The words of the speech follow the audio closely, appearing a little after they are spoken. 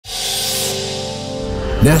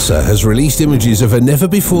NASA has released images of a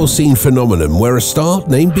never-before-seen phenomenon where a star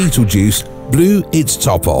named Betelgeuse blew its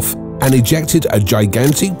top off and ejected a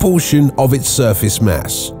gigantic portion of its surface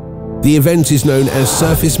mass. The event is known as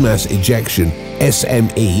surface mass ejection,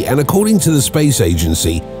 SME, and according to the space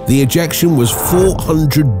agency, the ejection was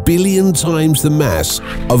 400 billion times the mass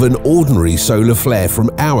of an ordinary solar flare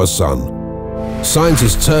from our Sun.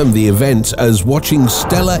 Scientists term the event as watching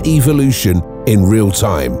stellar evolution in real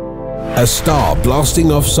time. A star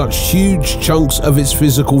blasting off such huge chunks of its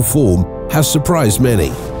physical form has surprised many.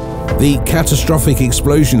 The catastrophic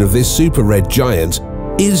explosion of this super-red giant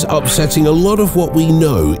is upsetting a lot of what we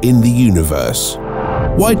know in the universe.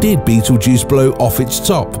 Why did Betelgeuse blow off its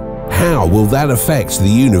top? How will that affect the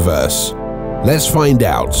universe? Let's find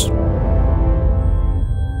out.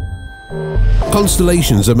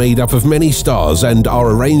 Constellations are made up of many stars and are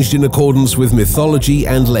arranged in accordance with mythology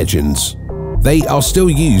and legends. They are still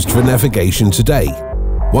used for navigation today.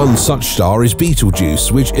 One such star is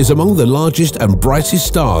Betelgeuse, which is among the largest and brightest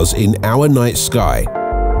stars in our night sky.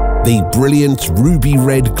 The brilliant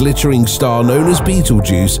ruby-red glittering star known as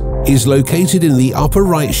Betelgeuse is located in the upper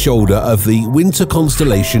right shoulder of the winter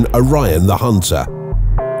constellation Orion the Hunter.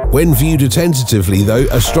 When viewed attentively though,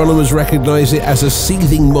 astronomers recognize it as a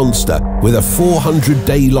seething monster with a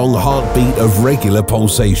 400-day-long heartbeat of regular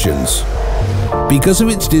pulsations. Because of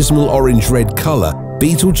its dismal orange-red color,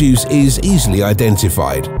 Betelgeuse is easily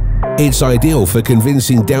identified. It's ideal for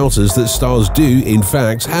convincing doubters that stars do, in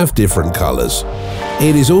fact, have different colors.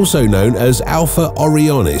 It is also known as Alpha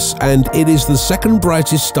Orionis, and it is the second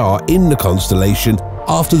brightest star in the constellation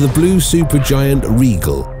after the blue supergiant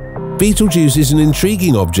Rigel. Betelgeuse is an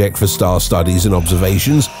intriguing object for star studies and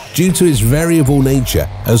observations due to its variable nature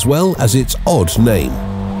as well as its odd name.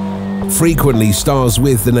 Frequently, stars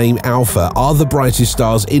with the name Alpha are the brightest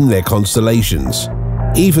stars in their constellations.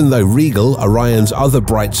 Even though Rigel, Orion's other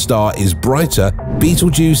bright star, is brighter,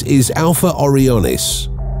 Betelgeuse is Alpha Orionis.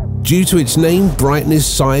 Due to its name, brightness,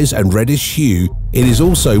 size, and reddish hue, it is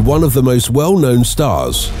also one of the most well-known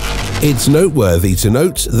stars. It's noteworthy to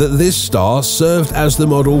note that this star served as the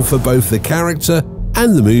model for both the character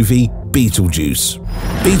and the movie Betelgeuse.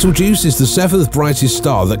 Betelgeuse is the seventh brightest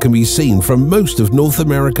star that can be seen from most of North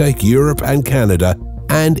America, Europe, and Canada,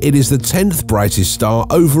 and it is the 10th brightest star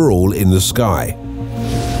overall in the sky.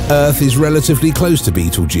 Earth is relatively close to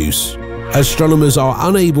Betelgeuse. Astronomers are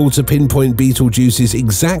unable to pinpoint Betelgeuse's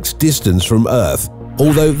exact distance from Earth,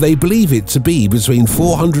 although they believe it to be between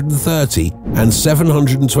 430 and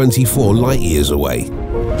 724 light-years away.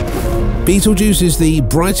 Betelgeuse is the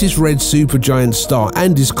brightest red supergiant star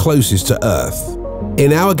and is closest to Earth.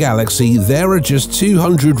 In our galaxy, there are just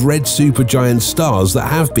 200 red supergiant stars that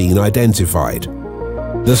have been identified.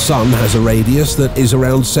 The Sun has a radius that is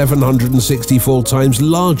around 764 times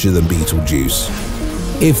larger than Betelgeuse.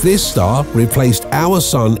 If this star replaced our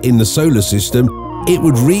Sun in the solar system, it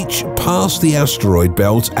would reach past the asteroid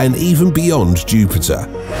belt and even beyond Jupiter.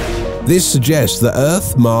 This suggests that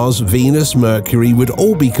Earth, Mars, Venus, Mercury would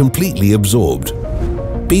all be completely absorbed.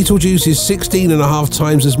 Betelgeuse is 16.5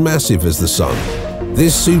 times as massive as the Sun.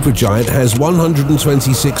 This supergiant has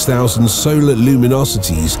 126,000 solar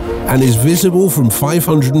luminosities and is visible from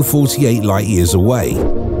 548 light-years away.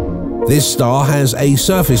 This star has a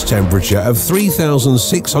surface temperature of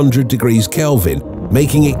 3,600 degrees Kelvin,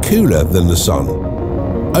 making it cooler than the Sun.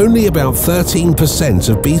 Only about 13%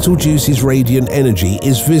 of Betelgeuse's radiant energy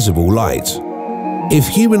is visible light. If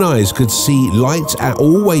human eyes could see light at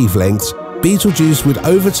all wavelengths, Betelgeuse would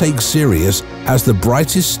overtake Sirius as the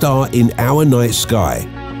brightest star in our night sky.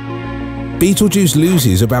 Betelgeuse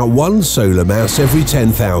loses about 1 solar mass every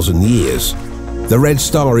 10,000 years. The red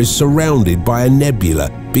star is surrounded by a nebula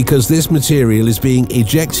because this material is being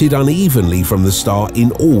ejected unevenly from the star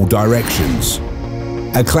in all directions.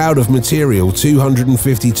 A cloud of material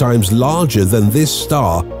 250 times larger than this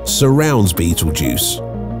star surrounds Betelgeuse.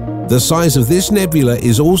 The size of this nebula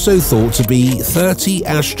is also thought to be 30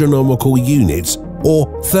 astronomical units,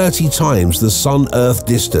 or 30 times the Sun-Earth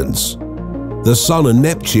distance. The Sun and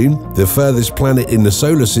Neptune, the furthest planet in the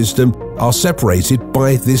solar system, are separated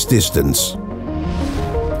by this distance.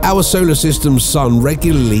 Our solar system's Sun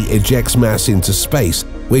regularly ejects mass into space,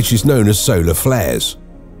 which is known as solar flares.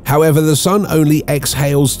 However, the Sun only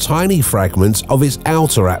exhales tiny fragments of its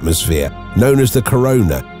outer atmosphere, known as the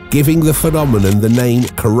corona, giving the phenomenon the name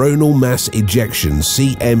coronal mass ejection,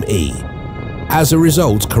 CME. As a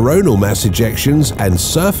result, coronal mass ejections and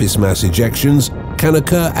surface mass ejections can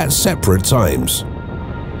occur at separate times.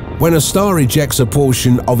 When a star ejects a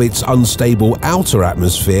portion of its unstable outer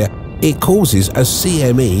atmosphere, it causes a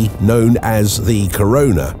CME known as the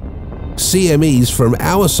corona. CMEs from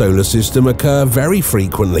our solar system occur very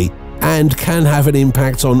frequently and can have an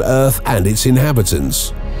impact on Earth and its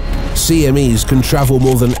inhabitants. CMEs can travel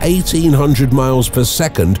more than 1,800 miles per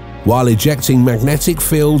second while ejecting magnetic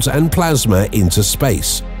fields and plasma into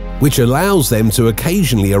space, which allows them to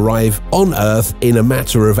occasionally arrive on Earth in a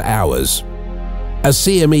matter of hours. A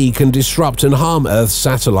CME can disrupt and harm Earth's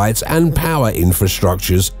satellites and power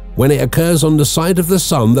infrastructures when it occurs on the side of the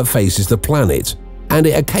Sun that faces the planet, and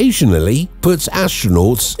it occasionally puts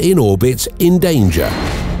astronauts in orbit in danger.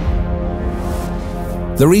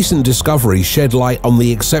 The recent discovery shed light on the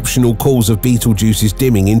exceptional cause of Betelgeuse's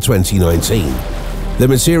dimming in 2019. The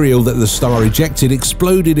material that the star ejected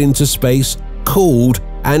exploded into space, cooled,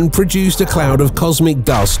 and produced a cloud of cosmic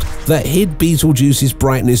dust that hid Betelgeuse's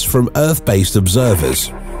brightness from Earth-based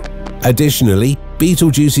observers. Additionally,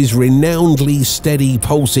 Betelgeuse's renownedly steady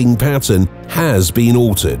pulsing pattern has been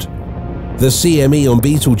altered. The CME on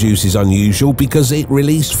Betelgeuse is unusual because it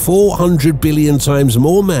released 400 billion times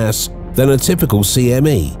more mass than a typical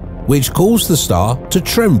CME, which caused the star to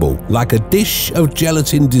tremble like a dish of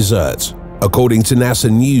gelatin dessert, according to NASA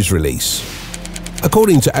news release.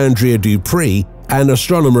 According to Andrea Dupree, an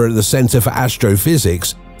astronomer at the Center for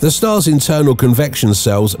Astrophysics, the star's internal convection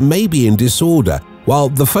cells may be in disorder, while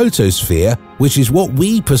the photosphere, which is what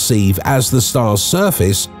we perceive as the star's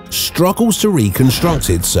surface, struggles to reconstruct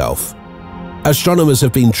itself. Astronomers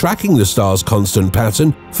have been tracking the star's constant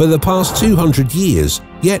pattern for the past 200 years,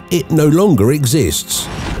 yet it no longer exists.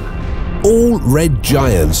 All red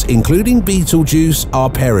giants, including Betelgeuse,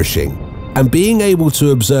 are perishing, and being able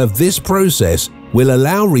to observe this process will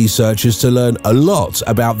allow researchers to learn a lot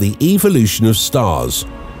about the evolution of stars.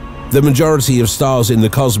 The majority of stars in the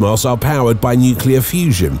cosmos are powered by nuclear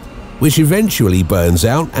fusion, which eventually burns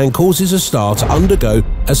out and causes a star to undergo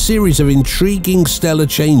a series of intriguing stellar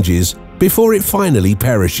changes before it finally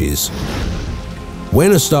perishes.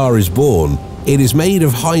 When a star is born, it is made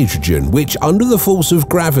of hydrogen, which under the force of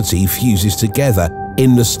gravity fuses together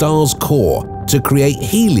in the star's core to create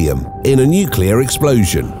helium in a nuclear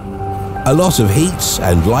explosion. A lot of heat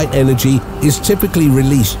and light energy is typically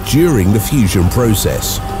released during the fusion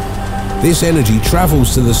process. This energy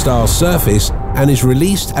travels to the star's surface and is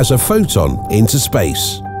released as a photon into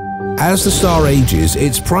space. As the star ages,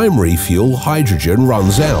 its primary fuel, hydrogen,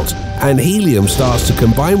 runs out, and helium starts to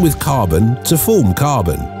combine with carbon to form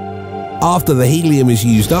carbon. After the helium is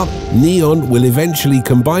used up, neon will eventually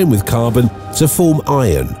combine with carbon to form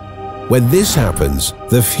iron. When this happens,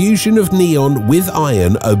 the fusion of neon with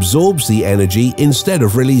iron absorbs the energy instead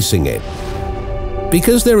of releasing it.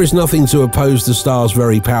 Because there is nothing to oppose the star's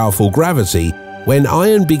very powerful gravity, when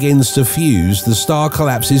iron begins to fuse, the star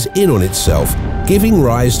collapses in on itself, giving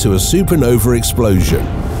rise to a supernova explosion.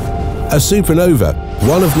 A supernova,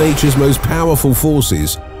 one of nature's most powerful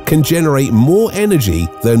forces, can generate more energy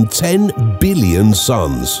than 10 billion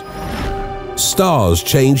suns. Stars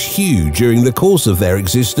change hue during the course of their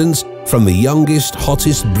existence, from the youngest,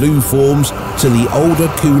 hottest blue forms to the older,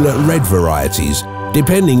 cooler red varieties,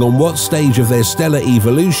 depending on what stage of their stellar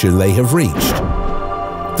evolution they have reached.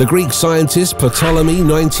 The Greek scientist Ptolemy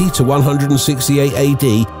 90 to 168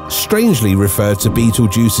 AD strangely referred to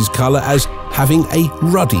Betelgeuse's color as having a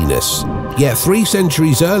ruddiness. Yet 3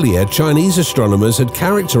 centuries earlier, Chinese astronomers had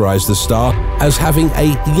characterized the star as having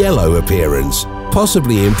a yellow appearance,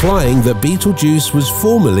 possibly implying that Betelgeuse was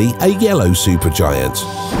formerly a yellow supergiant.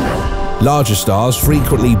 Larger stars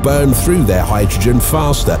frequently burn through their hydrogen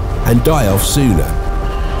faster and die off sooner.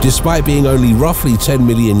 Despite being only roughly 10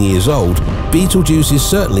 million years old, Betelgeuse is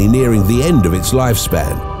certainly nearing the end of its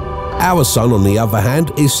lifespan. Our Sun, on the other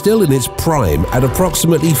hand, is still in its prime at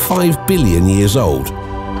approximately 5 billion years old.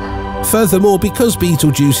 Furthermore, because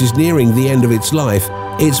Betelgeuse is nearing the end of its life,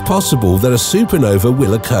 it's possible that a supernova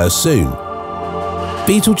will occur soon.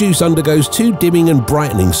 Betelgeuse undergoes 2 dimming and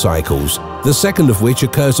brightening cycles, the second of which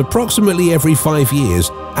occurs approximately every 5 years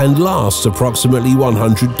and lasts approximately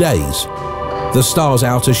 100 days. The star's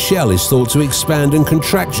outer shell is thought to expand and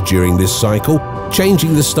contract during this cycle,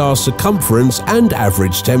 changing the star's circumference and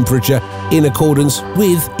average temperature in accordance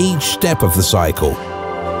with each step of the cycle.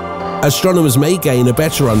 Astronomers may gain a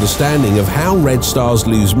better understanding of how red stars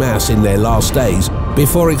lose mass in their last days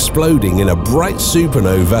before exploding in a bright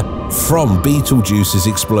supernova from Betelgeuse's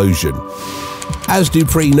explosion. As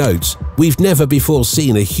Dupree notes, we've never before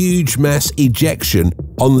seen a huge mass ejection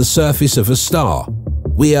on the surface of a star.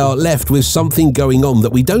 We are left with something going on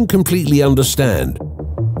that we don't completely understand.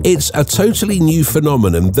 It's a totally new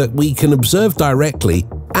phenomenon that we can observe directly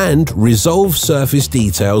and resolve surface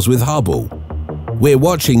details with Hubble. We're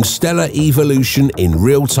watching stellar evolution in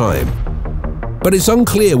real time. but it's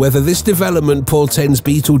unclear whether this development portends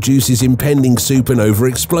Betelgeuse's impending supernova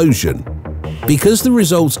explosion. Because the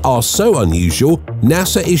results are so unusual,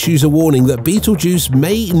 NASA issues a warning that Betelgeuse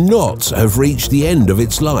may not have reached the end of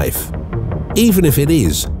its life. Even if it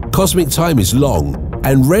is, cosmic time is long,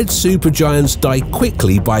 and red supergiants die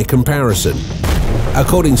quickly by comparison.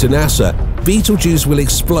 According to NASA, Betelgeuse will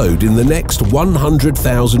explode in the next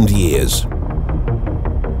 100,000 years.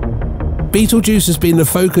 Betelgeuse has been the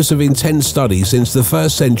focus of intense study since the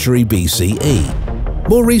 1st century BCE.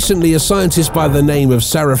 More recently, a scientist by the name of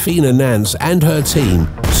Serafina Nance and her team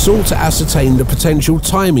sought to ascertain the potential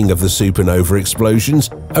timing of the supernova explosions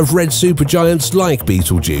of red supergiants like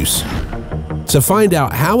Betelgeuse. To find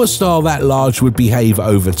out how a star that large would behave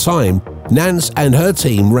over time, Nance and her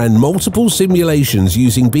team ran multiple simulations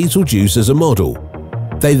using Betelgeuse as a model.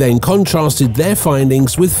 They then contrasted their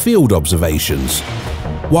findings with field observations.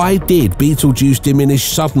 Why did Betelgeuse diminish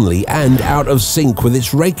suddenly and out of sync with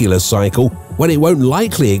its regular cycle when it won't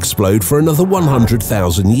likely explode for another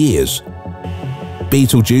 100,000 years?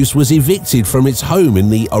 Betelgeuse was evicted from its home in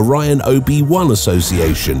the Orion OB1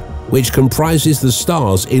 association, which comprises the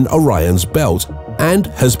stars in Orion's belt, and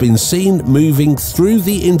has been seen moving through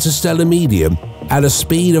the interstellar medium at a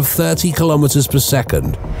speed of 30 kilometers per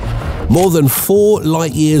second. More than 4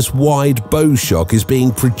 light-years wide bow shock is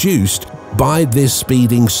being produced by this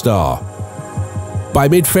speeding star. By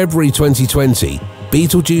mid-February 2020,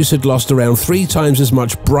 Betelgeuse had lost around 3 times as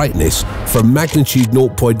much brightness, from magnitude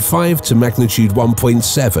 0.5 to magnitude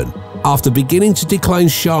 1.7, after beginning to decline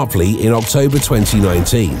sharply in October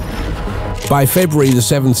 2019. By February the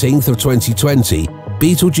 17th of 2020,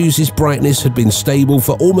 Betelgeuse's brightness had been stable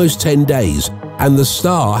for almost 10 days, and the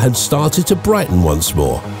star had started to brighten once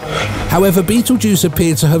more. However, Betelgeuse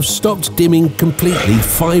appeared to have stopped dimming completely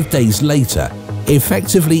 5 days later,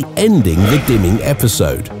 effectively ending the dimming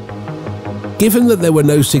episode. Given that there were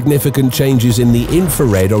no significant changes in the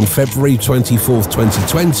infrared on February 24,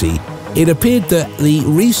 2020, it appeared that the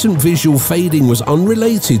recent visual fading was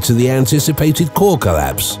unrelated to the anticipated core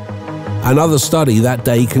collapse. Another study that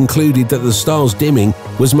day concluded that the star's dimming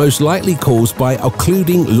was most likely caused by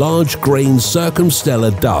occluding large-grain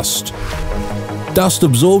circumstellar dust. Dust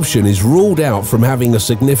absorption is ruled out from having a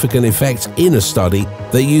significant effect in a study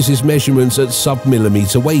that uses measurements at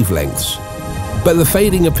sub-millimeter wavelengths. But the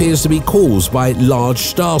fading appears to be caused by large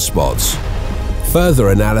star spots. Further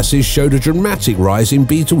analysis showed a dramatic rise in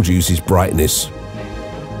Betelgeuse's brightness.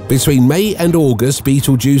 Between May and August,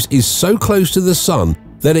 Betelgeuse is so close to the Sun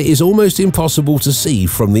that it is almost impossible to see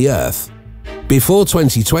from the Earth. Before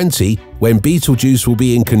 2020, when Betelgeuse will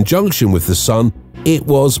be in conjunction with the Sun, it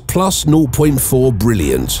was plus 0.4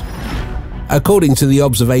 brilliant. According to the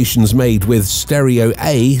observations made with Stereo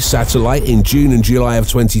A satellite in June and July of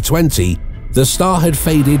 2020, the star had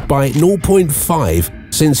faded by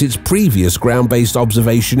 0.5 since its previous ground-based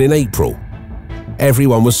observation in April.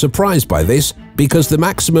 Everyone was surprised by this because the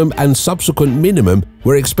maximum and subsequent minimum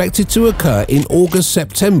were expected to occur in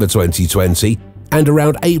August-September 2020 and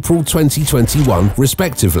around April 2021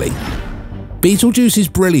 respectively. Betelgeuse's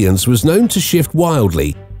brilliance was known to shift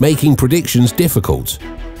wildly, making predictions difficult.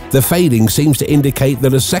 The fading seems to indicate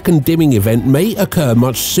that a second dimming event may occur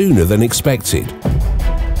much sooner than expected.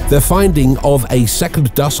 The finding of a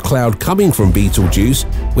second dust cloud coming from Betelgeuse,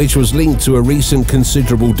 which was linked to a recent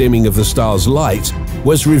considerable dimming of the star's light,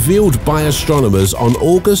 was revealed by astronomers on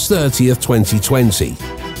August 30, 2020.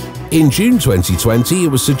 In June 2020, it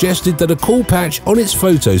was suggested that a cool patch on its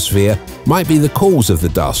photosphere might be the cause of the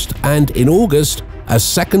dust, and in August, a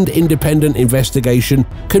second independent investigation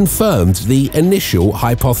confirmed the initial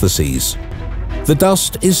hypotheses. The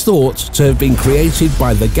dust is thought to have been created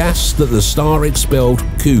by the gas that the star expelled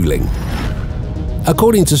cooling.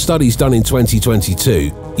 According to studies done in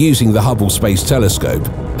 2022 using the Hubble Space Telescope,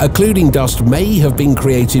 occluding dust may have been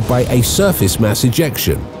created by a surface mass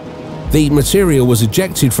ejection. The material was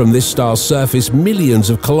ejected from this star's surface millions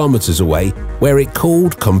of kilometers away, where it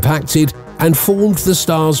cooled, compacted, and formed the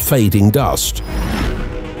star's fading dust.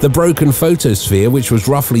 The broken photosphere, which was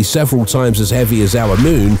roughly several times as heavy as our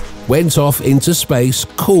Moon, went off into space,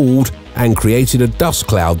 cooled, and created a dust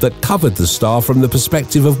cloud that covered the star from the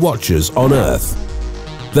perspective of watchers on Earth.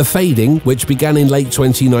 The fading, which began in late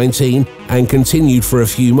 2019 and continued for a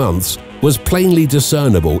few months, was plainly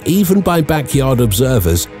discernible even by backyard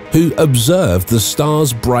observers who observed the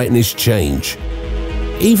star's brightness change.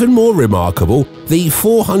 Even more remarkable, the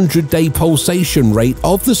 400-day pulsation rate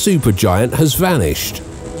of the supergiant has vanished.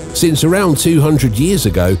 Since around 200 years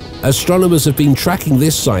ago, astronomers have been tracking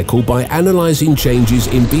this cycle by analyzing changes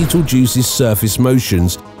in Betelgeuse's surface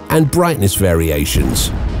motions and brightness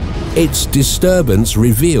variations. Its disturbance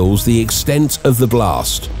reveals the extent of the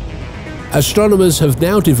blast. Astronomers have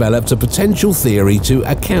now developed a potential theory to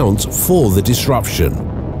account for the disruption.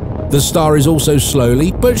 The star is also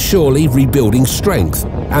slowly but surely rebuilding strength,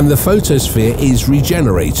 and the photosphere is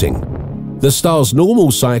regenerating. The star's normal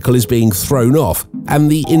cycle is being thrown off, and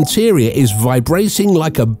the interior is vibrating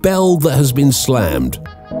like a bell that has been slammed.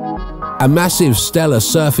 A massive stellar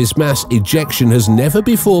surface mass ejection has never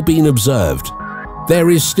before been observed.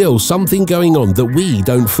 There is still something going on that we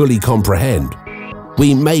don't fully comprehend.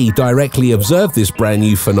 We may directly observe this brand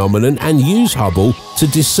new phenomenon and use Hubble to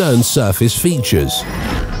discern surface features.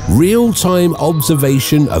 Real-time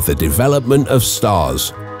observation of the development of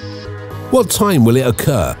stars. What time will it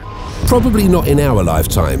occur? Probably not in our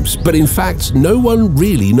lifetimes, but in fact, no one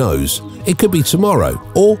really knows. It could be tomorrow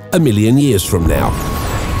or a million years from now.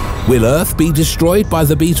 Will Earth be destroyed by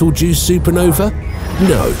the Betelgeuse supernova?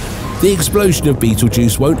 No. The explosion of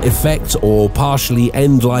Betelgeuse won't affect or partially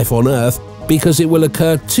end life on Earth because it will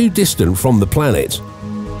occur too distant from the planet.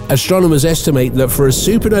 Astronomers estimate that for a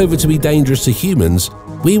supernova to be dangerous to humans,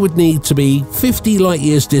 we would need to be 50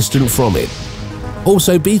 light-years distant from it.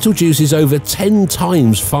 Also, Betelgeuse is over 10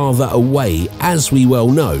 times farther away, as we well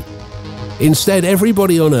know. Instead,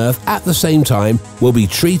 everybody on Earth at the same time will be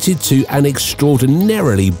treated to an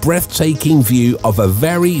extraordinarily breathtaking view of a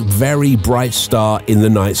very, very bright star in the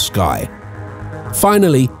night sky.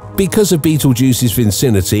 Finally, because of Betelgeuse's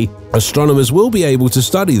vicinity, astronomers will be able to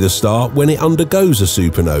study the star when it undergoes a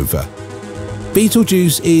supernova.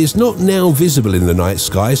 Betelgeuse is not now visible in the night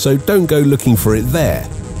sky, so don't go looking for it there.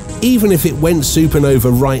 Even if it went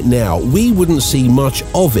supernova right now, we wouldn't see much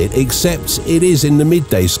of it, except it is in the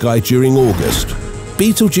midday sky during August.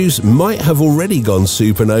 Betelgeuse might have already gone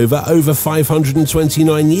supernova over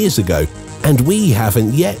 529 years ago, and we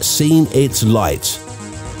haven't yet seen its light.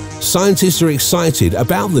 Scientists are excited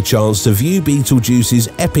about the chance to view Betelgeuse's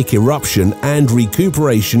epic eruption and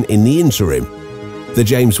recuperation in the interim. The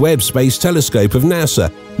James Webb Space Telescope of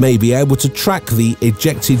NASA may be able to track the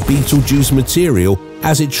ejected Betelgeuse material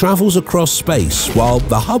as it travels across space, while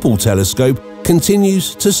the Hubble telescope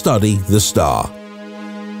continues to study the star.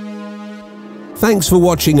 Thanks for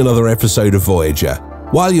watching another episode of Voyager.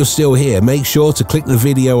 While you're still here, make sure to click the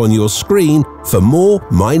video on your screen for more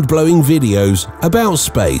mind-blowing videos about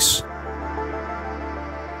space.